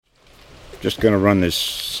Just going to run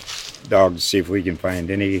this dog to see if we can find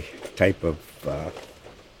any type of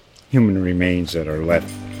human remains that are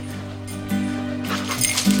left.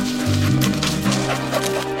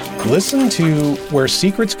 Listen to Where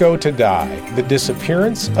Secrets Go to Die, The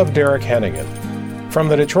Disappearance of Derek Hennigan. From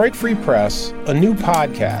the Detroit Free Press, a new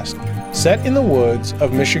podcast set in the woods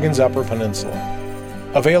of Michigan's Upper Peninsula.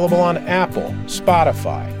 Available on Apple,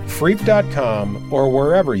 Spotify, Freep.com, or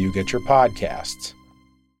wherever you get your podcasts.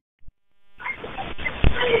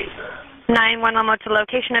 911, what's the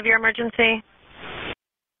location of your emergency?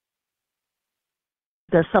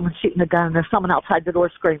 There's someone shooting a gun. There's someone outside the door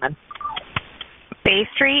screaming. Bay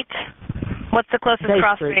Street? What's the closest Bay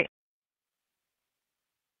cross Street. street?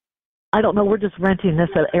 I don't know. We're just renting this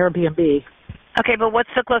at Airbnb. Okay, but what's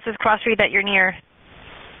the closest cross street that you're near?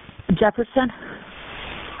 Jefferson.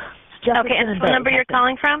 Okay, and the phone number you're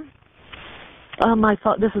calling from? My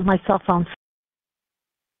phone. This is my cell phone.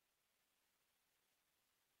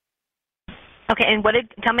 Okay, and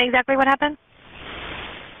tell me exactly what happened?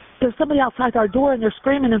 There's somebody outside our door and they're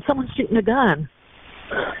screaming and someone's shooting a gun.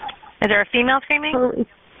 Is there a female screaming?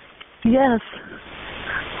 Yes.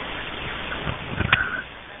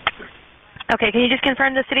 Okay, can you just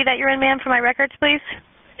confirm the city that you're in, ma'am, for my records, please?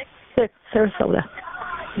 Sarasota.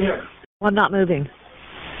 Yeah. I'm not moving.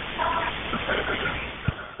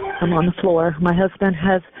 I'm on the floor. My husband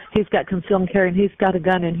he's got concealed carry and he's got a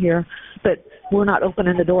gun in here, but we're not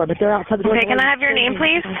opening the door, but they're outside the door. Okay, can I have your name,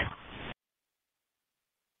 please?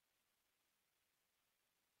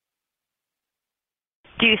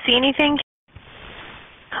 Do you see anything?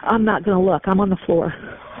 I'm not going to look. I'm on the floor.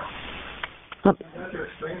 The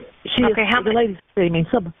lady's screaming.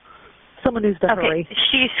 Someone needs to hurry.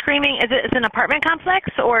 She's screaming. Is it an apartment complex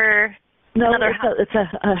or another house? It's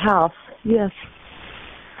a house. Yes.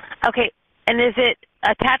 Okay, and is it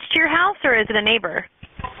attached to your house or is it a neighbor?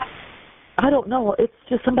 I don't know. It's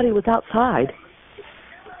just somebody was outside.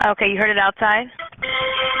 Okay, you heard it outside?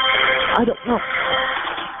 I don't know.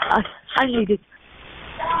 I needed.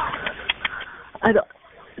 I don't.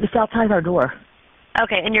 It's outside our door.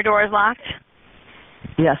 Okay, and your door is locked?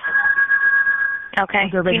 Yes. Okay.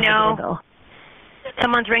 Do you know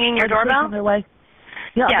someone's ringing your doorbell? On their way.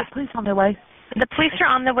 Yeah, yeah. The police on their way. The police are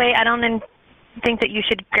on the way. I don't think that you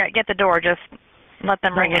should get the door. Just let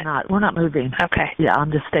them ring it. We're not moving. Okay. Yeah,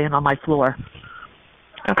 I'm just staying on my floor.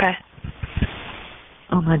 Okay.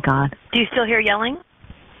 Oh, my God. Do you still hear yelling?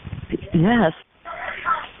 Yes.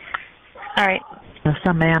 All right. There's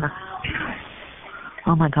some man.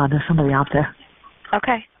 Oh, my God, there's somebody out there.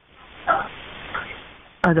 Okay.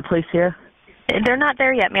 Are the police here? They're not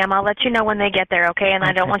there yet, ma'am. I'll let you know when they get there, okay? And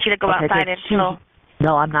I don't want you to go outside until...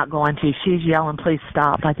 No, I'm not going to. She's yelling, please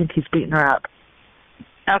stop. I think he's beating her up.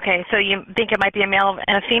 Okay, so you think it might be a male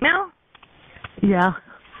and a female? Yeah.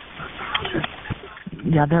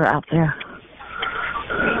 Yeah, they're out there.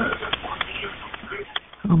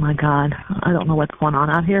 Oh, my God. I don't know what's going on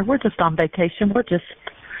out here. We're just on vacation.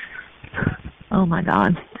 Oh, my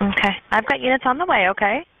God. Okay. I've got units on the way,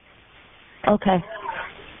 okay? Okay.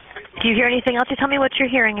 Do you hear anything else? You tell me what you're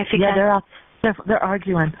hearing if you can. Yeah, they're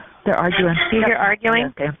arguing. They're arguing. You hear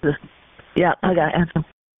arguing? Yeah, I got to answer.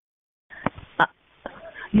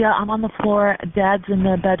 Yeah, I'm on the floor. Dad's in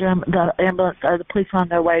the bedroom. The ambulance, the police are on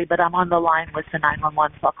their way, but I'm on the line with the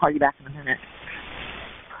 911, so I'll call you back in a minute.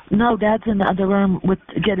 No, Dad's in the other room with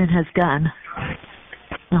getting his gun.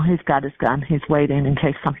 No, he's got his gun. He's waiting in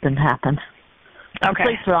case something happens. Okay. The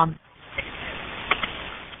police are on.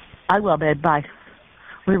 I will, babe. Bye.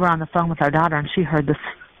 We were on the phone with our daughter, and she heard this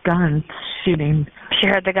gun shooting. She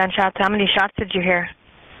heard the gunshots. How many shots did you hear?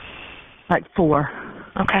 Like 4.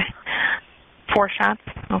 Okay. 4 shots?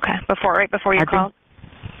 Okay. Right before you called?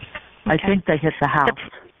 I think they hit the house.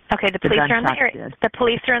 The police are in the area. The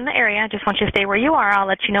police are in the area. I just want you to stay where you are. I'll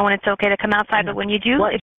let you know when it's okay to come outside, but when you do,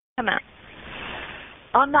 come out.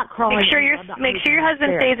 I'm not crawling. Make sure your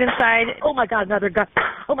husband stays inside. Oh, my God, another gun.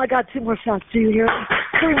 Oh, my God, 2 more shots. Do you hear it?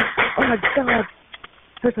 Oh, my God.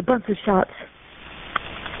 There's a bunch of shots.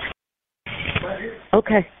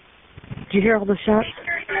 Okay. Do you hear all the shots?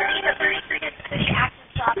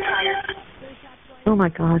 Oh, my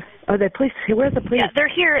God. Are they police? Where's the police? Yeah, they're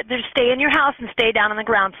here. Just stay in your house and stay down on the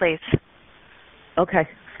ground, please. Okay.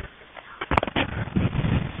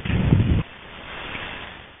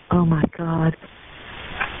 Oh, my God.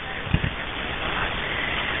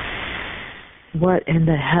 What in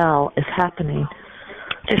the hell is happening?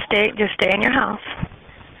 Just stay in your house.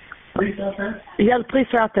 Police out there? Yeah, the police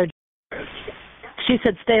are out there. She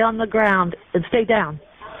said stay on the ground and stay down.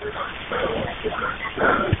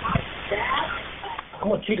 I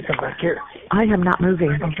want you to come back here. I am not moving.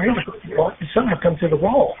 I'm trying to walk. Something come through the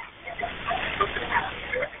wall.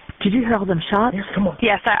 Did you hear all them shots? Yes, come on.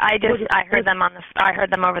 Yes, I heard them I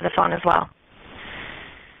heard them over the phone as well.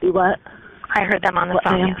 What? I heard them on the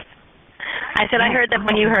phone, yes. I said I heard them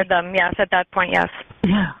when you heard them, yes, at that point, yes.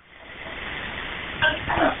 Yeah.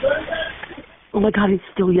 Oh my God, he's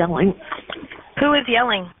still yelling. Who is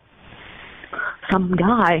yelling? Some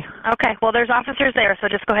guy. Okay, well, there's officers there, so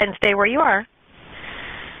just go ahead and stay where you are.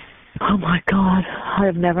 Oh my God, I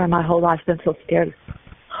have never in my whole life been so scared.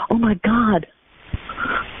 Oh my God.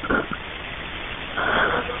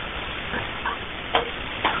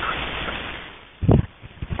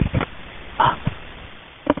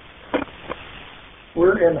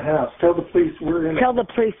 We're in the house. Tell the police we're in. Tell the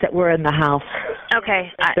police that we're in the house.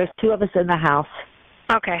 Okay. There's two of us in the house.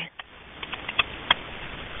 Okay.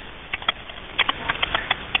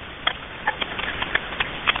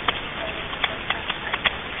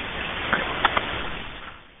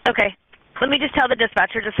 Okay. Let me just tell the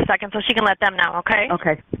dispatcher just a second so she can let them know, okay?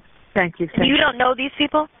 Okay. Thank you. You don't know these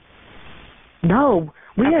people? No.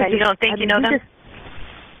 You don't think you know them?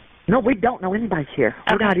 No, we don't know anybody here.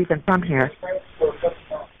 Okay. We're not even from here.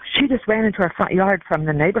 She just ran into our front yard from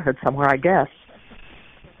the neighborhood somewhere, I guess.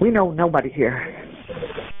 We know nobody here.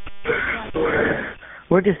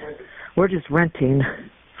 We're just renting.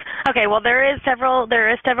 Okay, well there is several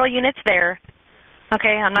units there.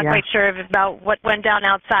 Okay, I'm not quite sure about what went down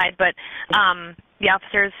outside, but the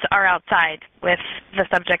officers are outside with the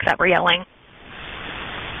subjects that were yelling.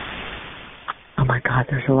 Oh my God,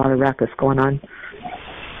 there's a lot of ruckus going on.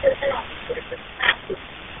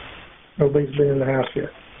 Nobody's been in the house yet.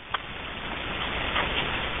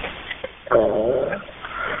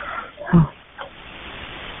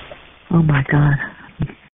 Oh my God.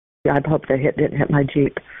 I hope they didn't hit my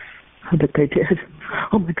Jeep. I bet they did.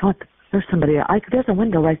 Oh my God, there's somebody. There's a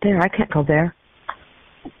window right there. I can't go there.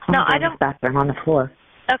 I don't. Back there on the floor.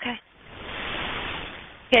 Okay.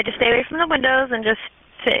 Yeah, just stay away from the windows and just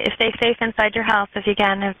stay safe inside your house if you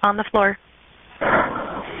can, if on the floor.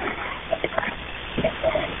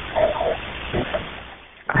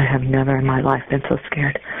 I have never in my life been so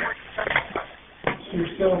scared. You're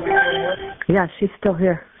still in there? Yeah, she's still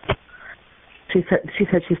here. She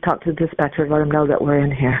said she's talked to the dispatcher to let them know that we're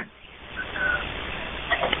in here.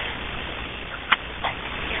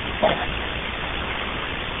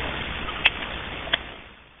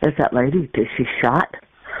 Is that lady? Is she shot?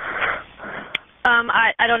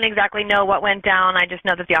 I don't exactly know what went down. I just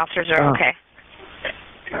know that the officers are okay.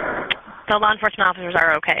 The law enforcement officers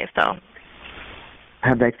are okay. So.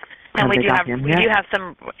 Have they? And we do have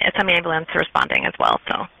some ambulance responding as well.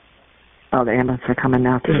 So. Oh, the ambulance are coming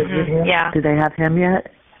now too. Mm-hmm. Yeah. Do they have him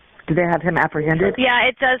yet? Do they have him apprehended? Yeah,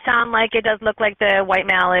 it does look like the white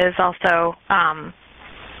male is also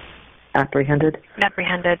apprehended.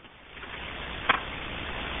 Apprehended.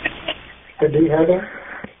 Did he have her?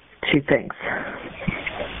 She thinks.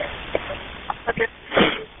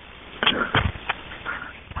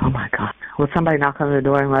 Oh my God! Will somebody knock on the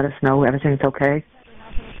door and let us know everything's okay?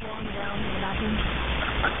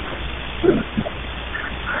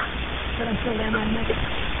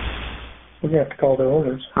 We're gonna have to call the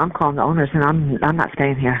owners. I'm calling the owners, and I'm not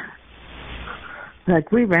staying here.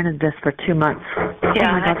 Like, we rented this for 2 months. Yeah.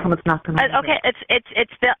 Oh my God, someone's knocked on the door. Okay,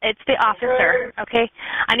 it's the officer. Okay,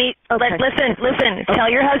 I need. Okay. Listen. Tell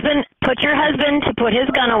your husband. Put your husband to put his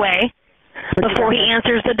gun away before he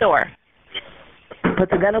answers the door. Put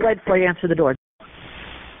the gun away before you answer the door.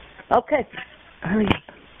 Okay. Hurry.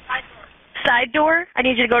 Side door. I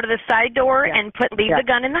need you to go to the side door and leave the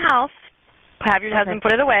gun in the house. Have your husband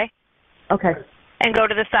put it away. Okay. And go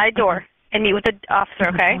to the side door and meet with the officer.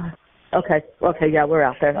 Okay. Okay. Yeah, we're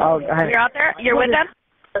out there. You're out there. You're with them.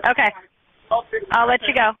 Okay. I'll let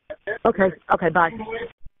you go. Okay. Bye.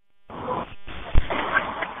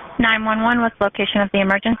 911. What's the location of the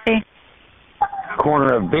emergency?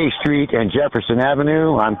 Corner of Bay Street and Jefferson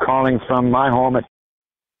Avenue. I'm calling from my home at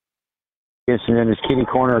incident is kitty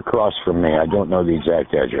corner across from me. I don't know the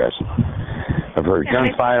exact address. I've heard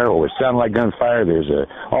gunfire, or it sounded like gunfire. There's a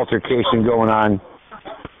altercation going on.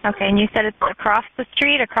 Okay, and you said it's across the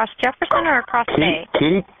street, across Jefferson, or across Bay?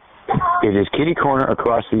 It is kitty corner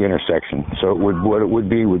across the intersection. So what it would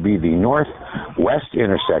be the northwest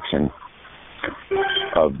intersection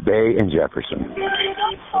of Bay and Jefferson.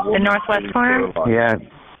 The northwest corner? Yeah,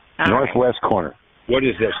 all northwest corner. What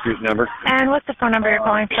is that street number? And what's the phone number you're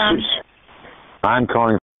calling from? I'm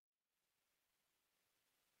calling.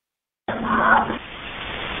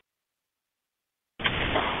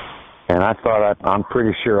 And I thought I'm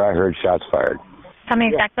pretty sure I heard shots fired. Tell me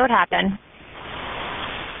exactly what happened.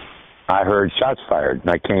 I heard shots fired, and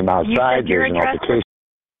I came outside. There's an altercation.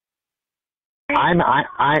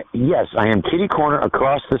 Yes, I am kitty corner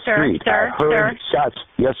across the street. Sir, I heard shots.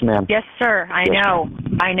 Yes, ma'am. Yes, sir. I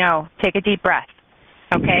know. Take a deep breath.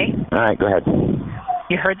 Okay? All right, go ahead.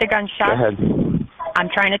 You heard the gunshot. Go ahead. I'm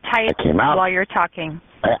trying to type while you're talking.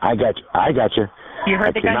 I got you. You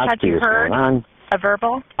heard the gunshots? You heard a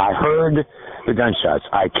verbal? I heard the gunshots.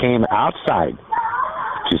 I came outside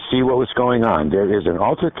to see what was going on. There is an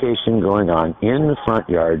altercation going on in the front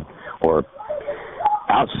yard or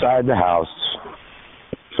outside the house.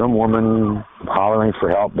 Some woman hollering for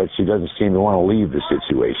help, but she doesn't seem to want to leave the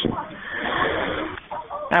situation.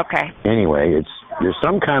 Okay. Anyway, there's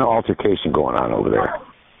some kind of altercation going on over there.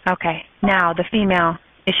 Okay. Now, the female,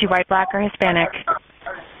 is she white, black, or Hispanic?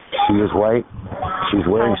 She is white. She's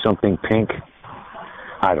wearing something pink.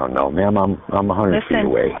 I don't know, ma'am. I'm 100 feet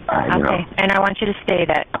away. Okay. And I want you to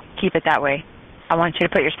keep it that way. I want you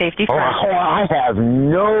to put your safety first. Oh, I have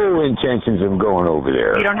no intentions of going over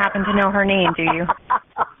there. You don't happen to know her name, do you?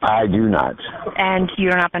 I do not. And you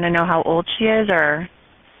don't happen to know how old she is, or?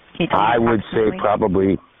 I would say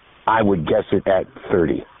probably, I would guess it at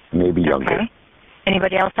 30, maybe younger. Okay.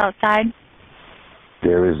 Anybody else outside?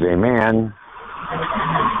 There is a man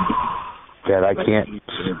that I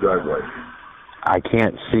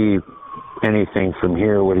can't see anything from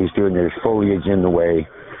here, what he's doing. There's foliage in the way.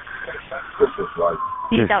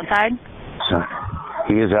 He's outside?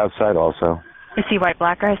 He is outside also. Is he white,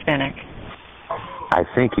 black, or Hispanic? I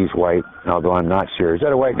think he's white, although I'm not sure. Is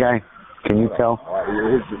that a white guy? Can you tell?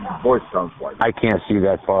 His voice sounds white. I can't see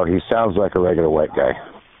that far. He sounds like a regular white guy.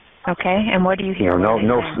 Okay, and what do you hear?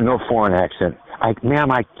 No foreign accent.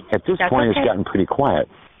 Ma'am, at this point it's gotten pretty quiet.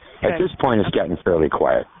 Good. At this point it's gotten fairly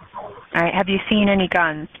quiet. All right, have you seen any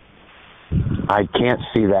guns? I can't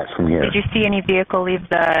see that from here. Did you see any vehicle leave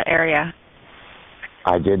the area?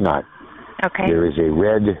 I did not. Okay. There is a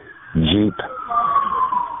red Jeep,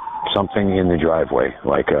 something in the driveway.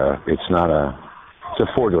 It's a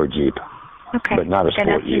four-door Jeep. Okay. But not a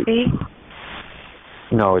sport ute.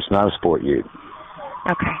 No, it's not a sport ute.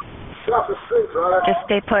 Okay. Just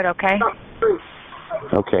stay put, okay?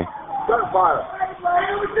 Okay.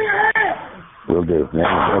 Will do.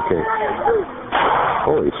 Okay.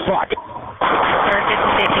 Holy fuck. Sir,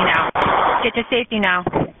 get to safety now.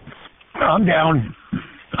 I'm down.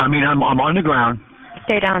 I'm on the ground.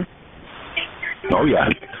 Stay down. Oh, yeah.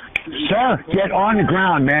 Sir, get on the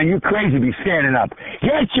ground, man. You're crazy to be standing up.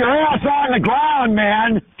 Get your ass on the ground,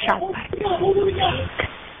 man.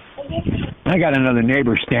 I got another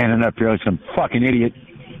neighbor standing up here like some fucking idiot.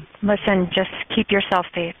 Listen, just keep yourself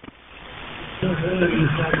safe.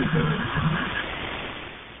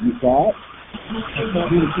 You saw it?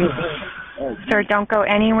 Sir, don't go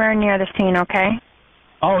anywhere near the scene, okay?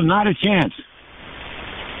 Oh, not a chance.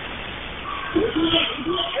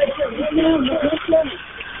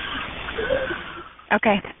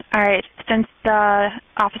 Okay. All right. Since the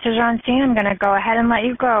officers are on scene, I'm going to go ahead and let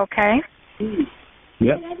you go, okay?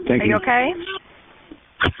 Yep. Thank you. Are you okay?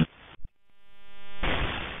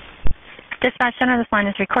 Dispatch Center, this line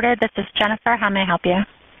is recorded. This is Jennifer. How may I help you?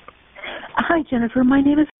 Hi, Jennifer. My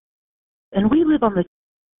name is, and we live on the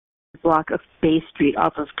block of Bay Street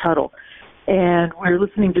off of Tuttle. And we're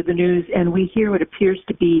listening to the news, and we hear what appears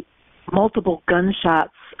to be multiple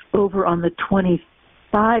gunshots over on the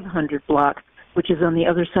 2500 block, which is on the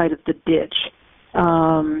other side of the ditch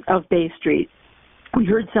of Bay Street. We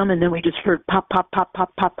heard some, and then we just heard pop, pop, pop,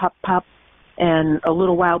 pop, pop, pop, pop. And a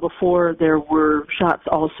little while before, there were shots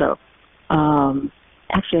also.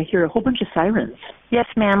 Actually, I hear a whole bunch of sirens. Yes,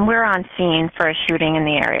 ma'am. We're on scene for a shooting in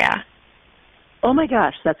the area. Oh, my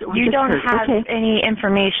gosh. That's what we You just don't heard. have any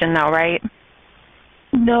information, though, right?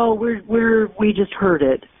 No, we just heard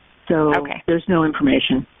it. So there's no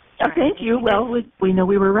information. Oh, right. Thank you. Well, we know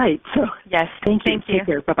we were right. So yes. Thank you. Take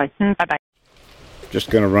care. Bye-bye. Bye-bye. Just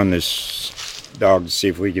going to run this dog to see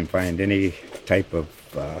if we can find any type of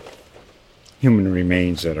human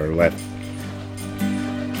remains that are left.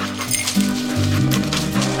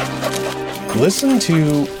 Listen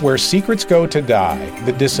to Where Secrets Go to Die,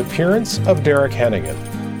 The Disappearance of Derek Hennigan.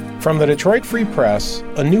 From the Detroit Free Press,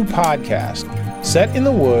 a new podcast set in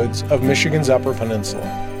the woods of Michigan's Upper Peninsula.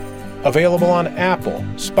 Available on Apple,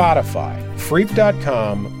 Spotify,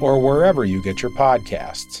 Freep.com, or wherever you get your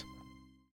podcasts.